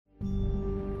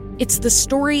It's the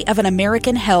story of an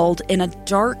American held in a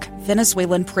dark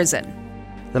Venezuelan prison.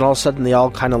 Then all of a sudden they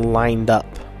all kind of lined up.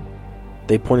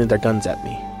 They pointed their guns at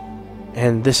me.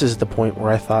 And this is the point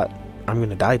where I thought, I'm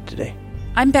going to die today.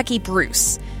 I'm Becky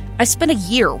Bruce. I spent a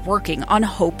year working on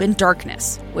Hope in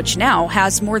Darkness, which now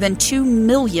has more than 2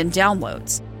 million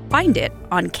downloads. Find it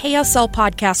on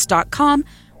kslpodcast.com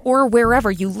or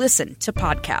wherever you listen to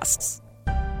podcasts.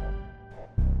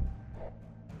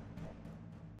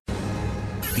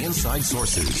 Inside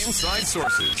Sources. Inside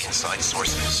Sources. Inside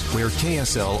Sources. Where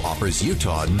KSL offers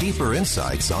Utah deeper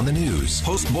insights on the news.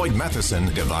 Host Boyd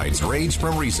Matheson divides rage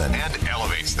from reason and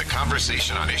elevates the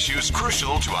conversation on issues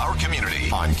crucial to our community.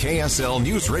 On KSL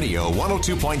News Radio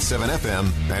 102.7 FM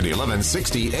and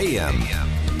 1160 AM.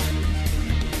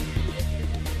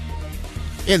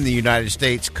 In the United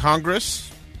States Congress,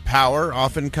 power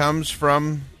often comes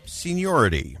from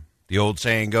seniority. The old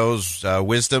saying goes,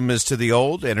 wisdom is to the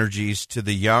old, energy is to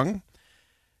the young.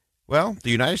 Well,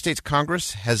 the United States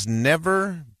Congress has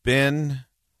never been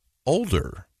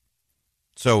older.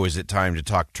 So is it time to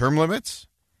talk term limits?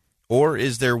 Or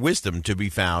is there wisdom to be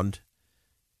found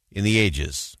in the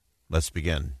ages? Let's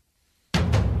begin.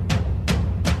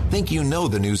 Think you know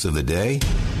the news of the day?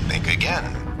 Think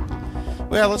again.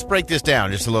 Well, let's break this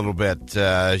down just a little bit.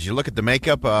 As you look at the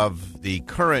makeup of the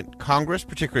current Congress,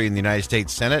 particularly in the United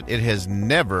States Senate, it has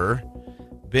never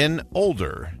been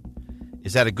older.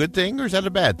 Is that a good thing or is that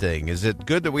a bad thing? Is it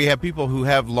good that we have people who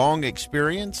have long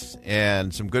experience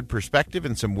and some good perspective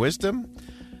and some wisdom?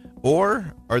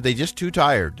 Or are they just too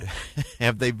tired?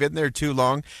 Have they been there too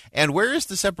long? And where is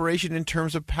the separation in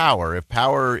terms of power? If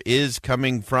power is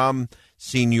coming from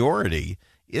seniority,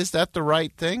 is that the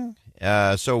right thing?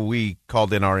 So we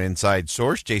called in our inside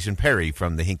source, Jason Perry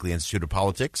from the Hinckley Institute of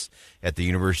Politics at the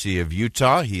University of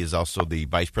Utah. He is also the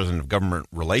Vice President of Government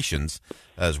Relations,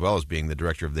 as well as being the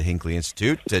director of the Hinckley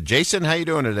Institute. Jason, how you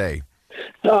doing today?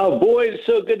 Oh, boy, it's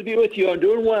so good to be with you. I'm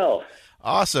doing well.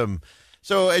 Awesome.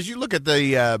 So as you look at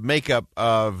the makeup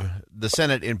of the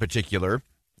Senate in particular,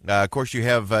 of course, you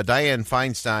have Dianne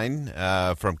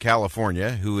Feinstein from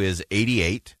California, who is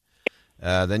 88.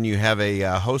 Then you have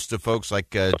a host of folks like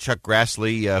Chuck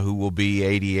Grassley, who will be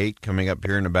 88, coming up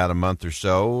here in about a month or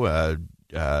so.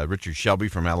 Richard Shelby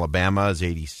from Alabama is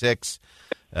 86.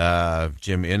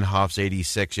 Jim Inhofe's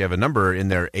 86. You have a number in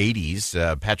their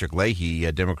 80s. Patrick Leahy,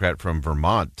 a Democrat from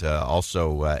Vermont,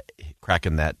 also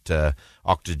cracking that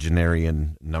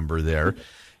octogenarian number there.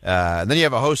 And then you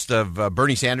have a host of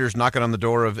Bernie Sanders knocking on the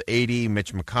door of 80,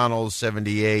 Mitch McConnell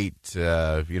 78,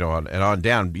 and on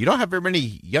down. You don't have very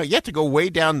many. You have to go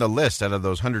way down the list out of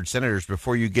those 100 senators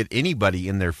before you get anybody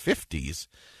in their 50s.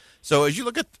 So as you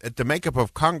look at the makeup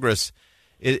of Congress,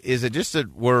 is it just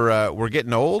that we're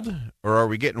getting old, or are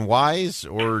we getting wise,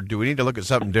 or do we need to look at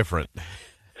something different?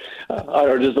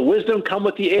 Or does the wisdom come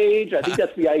with the age? I think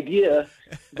that's the idea.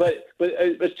 But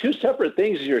two separate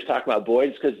things as you were talking about,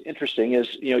 Boyd. Because interesting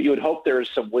is you would hope there is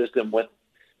some wisdom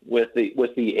with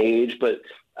the age, but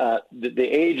the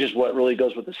age is what really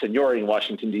goes with the seniority in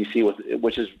Washington D.C.,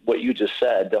 which is what you just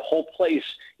said. The whole place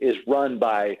is run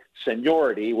by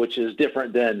seniority, which is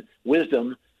different than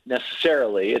wisdom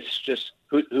necessarily. It's just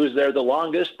who's there the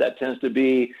longest. That tends to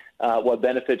be what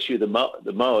benefits you the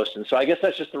most. And so I guess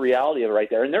that's just the reality of it right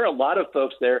there. And there are a lot of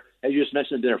folks there, as you just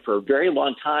mentioned, there for a very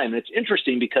long time. And it's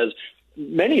interesting because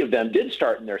many of them did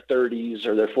start in their 30s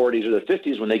or their 40s or their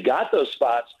 50s when they got those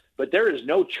spots, but there is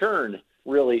no churn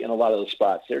really in a lot of those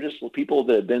spots. They're just people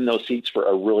that have been in those seats for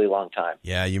a really long time.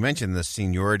 Yeah, you mentioned the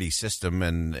seniority system,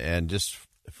 and just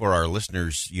for our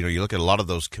listeners, you look at a lot of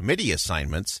those committee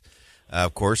assignments.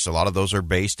 Of course, a lot of those are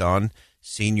based on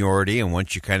seniority, and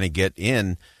once you kind of get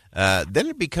in, then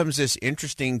it becomes this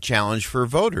interesting challenge for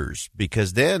voters,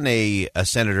 because then a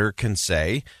senator can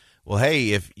say, well,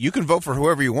 hey, if you can vote for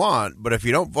whoever you want, but if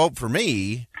you don't vote for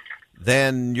me,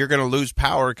 then you're going to lose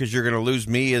power because you're going to lose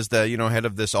me as the head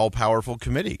of this all-powerful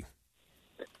committee.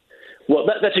 Well,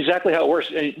 that's exactly how it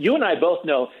works. And you and I both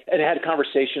know and had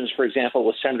conversations, for example,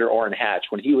 with Senator Orrin Hatch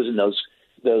when he was in those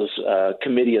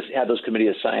committees, had those committee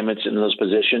assignments in those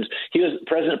positions. He was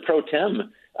president pro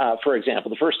tem, for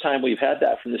example, the first time we've had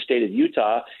that from the state of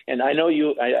Utah. And I know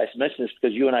I mentioned this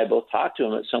because you and I both talked to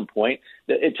him at some point,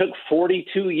 that it took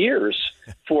 42 years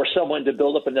for someone to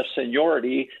build up enough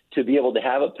seniority to be able to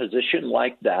have a position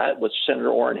like that, which Senator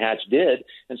Orrin Hatch did.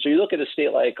 And so you look at a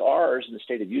state like ours in the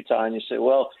state of Utah and you say,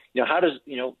 well, how does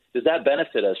that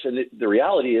benefit us? And the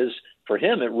reality is for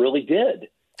him, it really did.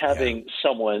 having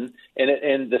someone,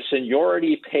 and the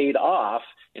seniority paid off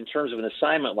in terms of an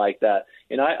assignment like that.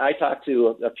 And I talked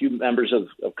to a few members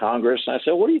of Congress, and I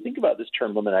said, what do you think about this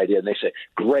term limit idea? And they say,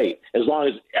 great, as long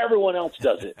as everyone else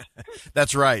does it.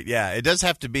 That's right. Yeah, it does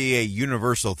have to be a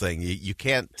universal thing. You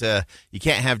can't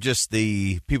have just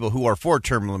the people who are for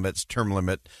term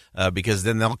limit, because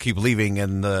then they'll keep leaving,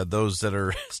 and those that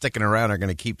are sticking around are going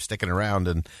to keep sticking around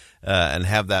and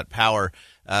have that power.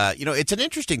 It's an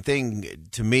interesting thing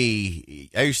to me.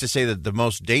 I used to say that the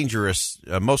most dangerous,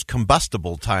 most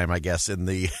combustible time, I guess, in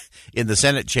the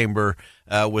Senate chamber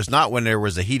was not when there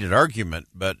was a heated argument,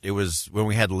 but it was when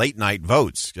we had late night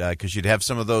votes, because you'd have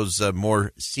some of those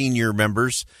more senior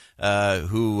members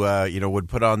who would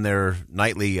put on their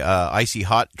nightly icy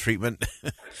hot treatment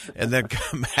and then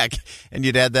come back, and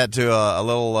you'd add that to a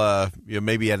little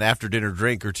maybe an after dinner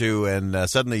drink or two, and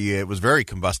suddenly it was very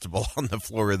combustible on the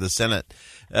floor of the Senate.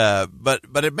 But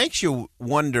it makes you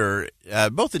wonder,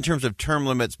 both in terms of term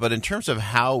limits, but in terms of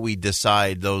how we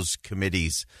decide those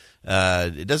committees.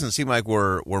 It doesn't seem like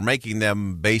we're making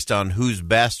them based on who's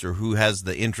best or who has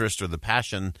the interest or the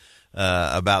passion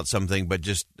about something, but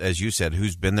just, as you said,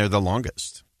 who's been there the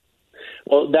longest.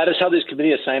 Well, that is how these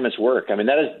committee assignments work. I mean,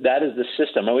 that is the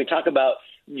system. And we talk about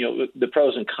the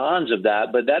pros and cons of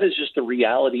that, but that is just the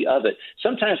reality of it.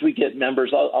 Sometimes we get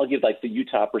members, I'll give like the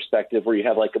Utah perspective, where you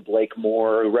have like a Blake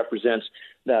Moore who represents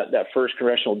that first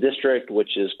congressional district,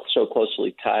 which is so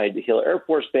closely tied to Hill Air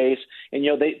Force Base. And,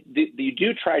 you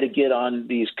do try to get on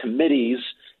these committees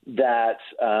that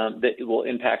will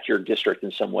impact your district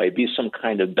in some way, be some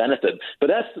kind of benefit. But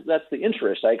that's the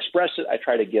interest. I express it. I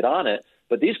try to get on it.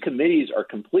 But these committees are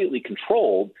completely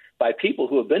controlled by people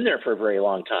who have been there for a very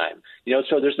long time.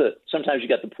 So sometimes you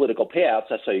got the political payouts.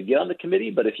 That's how you get on the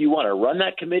committee. But if you want to run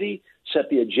that committee, set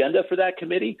the agenda for that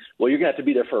committee, well, you're going to have to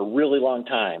be there for a really long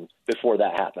time before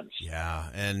that happens. Yeah,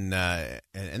 and that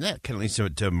kind of leads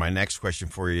to my next question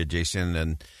for you, Jason,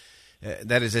 and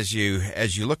that is, as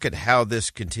you look at how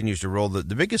this continues to roll,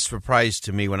 the biggest surprise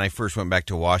to me when I first went back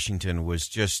to Washington was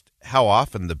just how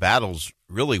often the battles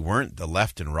really weren't the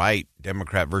left and right,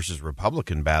 Democrat versus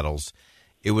Republican battles.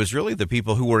 It was really the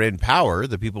people who were in power,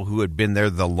 the people who had been there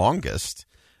the longest,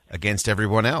 against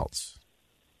everyone else.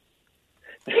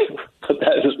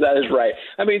 That is right.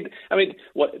 I mean,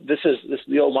 this is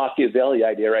the old Machiavelli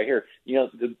idea right here.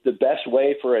 The best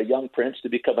way for a young prince to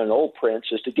become an old prince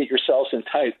is to get yourselves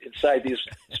inside these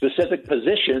specific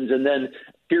positions and then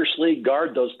fiercely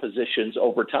guard those positions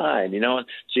over time. And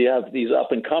so you have these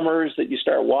up and comers that you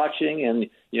start watching, and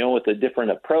with a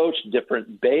different approach,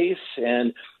 different base,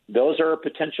 and those are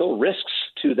potential risks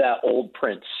to that old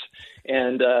prince.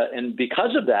 And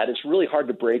because of that, it's really hard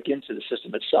to break into the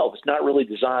system itself. It's not really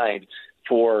designed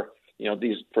for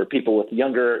for people with the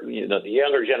younger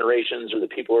generations, or the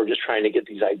people who are just trying to get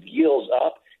these ideals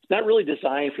up. It's not really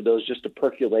designed for those just to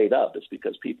percolate up. It's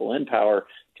because people in power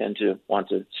tend to want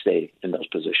to stay in those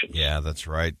positions. Yeah, that's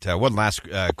right. One last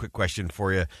quick question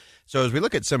for you. So as we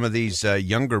look at some of these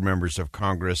younger members of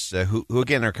Congress who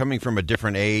again are coming from a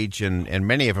different age, and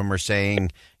many of them are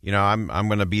saying, I'm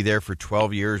going to be there for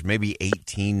 12 years, maybe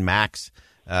 18 max,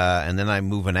 and then I'm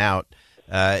moving out.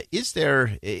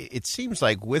 It seems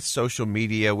like with social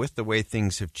media, with the way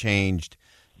things have changed,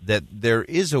 that there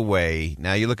is a way.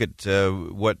 Now you look at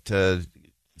what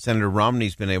Senator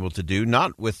Romney's been able to do,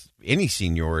 not with any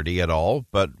seniority at all,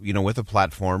 but, with a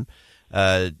platform.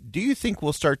 Do you think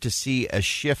we'll start to see a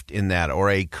shift in that, or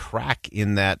a crack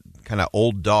in that kind of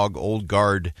old dog, old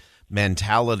guard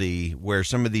mentality, where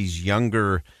some of these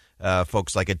younger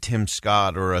folks like a Tim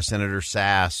Scott or a Senator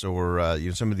Sass or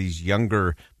some of these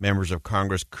younger members of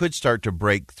Congress could start to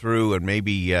break through and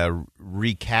maybe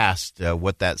recast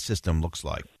what that system looks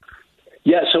like?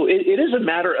 Yeah, so it is a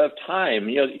matter of time.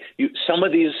 Some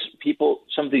of these people,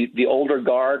 some of the older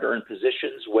guard are in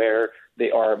positions where they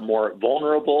are more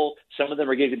vulnerable. Some of them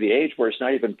are getting to the age where it's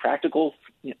not even practical,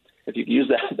 if you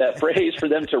use that phrase, for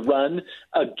them to run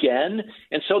again.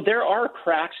 And so there are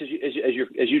cracks, as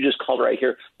you just called right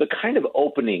here, the kind of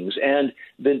openings. And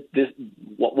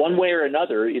one way or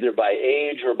another, either by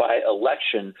age or by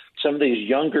election, some of these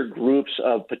younger groups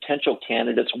of potential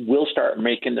candidates will start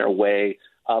making their way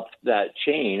up that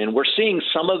chain. And we're seeing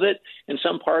some of it in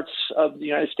some parts of the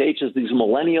United States as these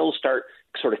millennials start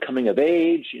sort of coming of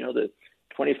age, the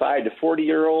 25 to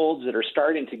 40-year-olds that are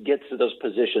starting to get to those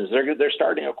positions. They're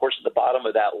starting, of course, at the bottom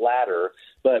of that ladder,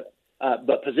 but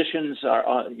positions are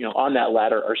on that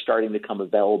ladder are starting to come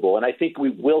available. And I think we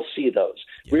will see those.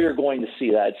 Yeah. We are going to see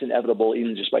that. It's inevitable,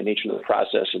 even just by nature of the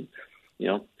process. And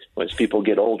as people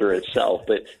get older itself.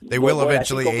 But they will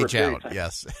eventually age out.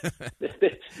 Yes,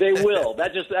 they will.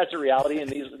 That's a reality, and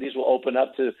these will open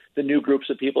up to the new groups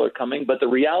of people are coming. But the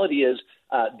reality is,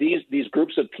 these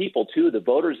groups of people too, the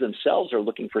voters themselves are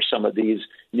looking for some of these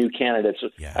new candidates.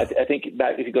 Yeah. I think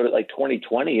back if you go to like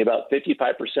 2020, about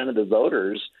 55% of the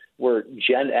voters were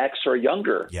Gen X or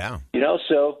younger. Yeah,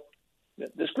 so.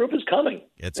 This group is coming.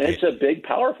 It's a big,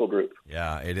 powerful group.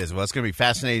 Yeah, it is. Well, it's going to be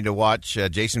fascinating to watch.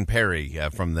 Jason Perry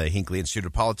from the Hinckley Institute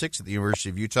of Politics at the University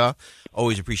of Utah.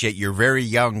 Always appreciate your very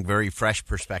young, very fresh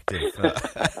perspective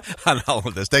on all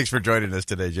of this. Thanks for joining us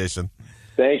today, Jason.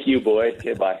 Thank you, Boyd.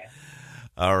 Okay, bye.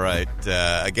 All right.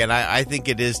 Again, I think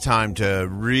it is time to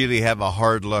really have a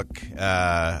hard look.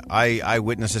 I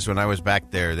witnessed this when I was back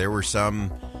there. There were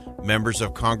some members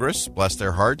of Congress, bless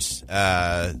their hearts,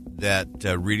 that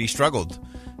really struggled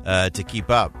to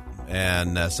keep up.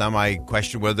 And some I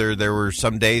question whether there were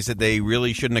some days that they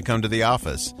really shouldn't have come to the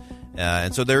office.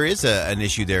 And so there is an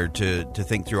issue there to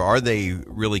think through. Are they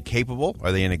really capable?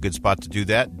 Are they in a good spot to do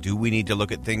that? Do we need to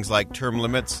look at things like term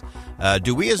limits?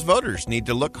 Do we as voters need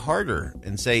to look harder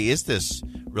and say, is this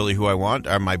really who I want?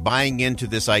 Am I buying into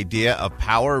this idea of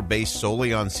power based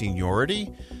solely on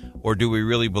seniority? Or do we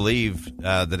really believe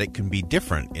that it can be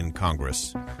different in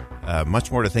Congress?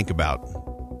 Much more to think about.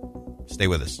 Stay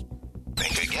with us.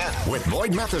 Think Again with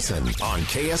Boyd Matheson on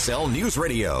KSL News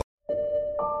Radio.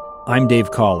 I'm Dave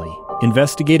Cawley,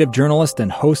 investigative journalist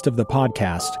and host of the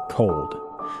podcast Cold.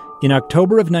 In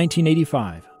October of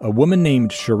 1985, a woman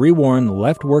named Cherie Warren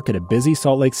left work at a busy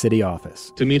Salt Lake City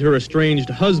office to meet her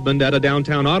estranged husband at a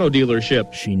downtown auto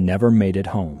dealership. She never made it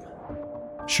home.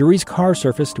 Cherie's car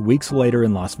surfaced weeks later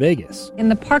in Las Vegas. In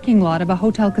the parking lot of a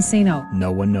hotel casino.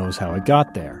 No one knows how it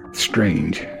got there.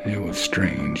 Strange. It was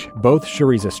strange. Both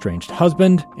Cherie's estranged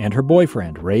husband and her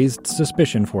boyfriend raised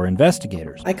suspicion for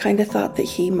investigators. I kind of thought that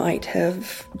he might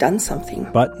have done something.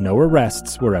 But no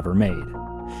arrests were ever made.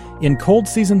 In Cold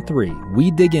Season 3,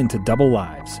 we dig into double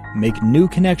lives, make new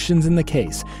connections in the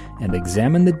case, and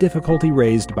examine the difficulty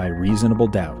raised by reasonable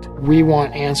doubt. We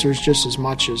want answers just as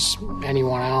much as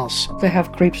anyone else. They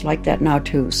have creeps like that now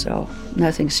too, so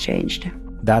nothing's changed.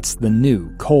 That's the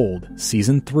new Cold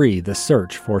Season 3, The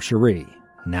Search for Cherie.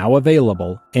 Now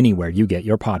available anywhere you get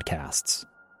your podcasts.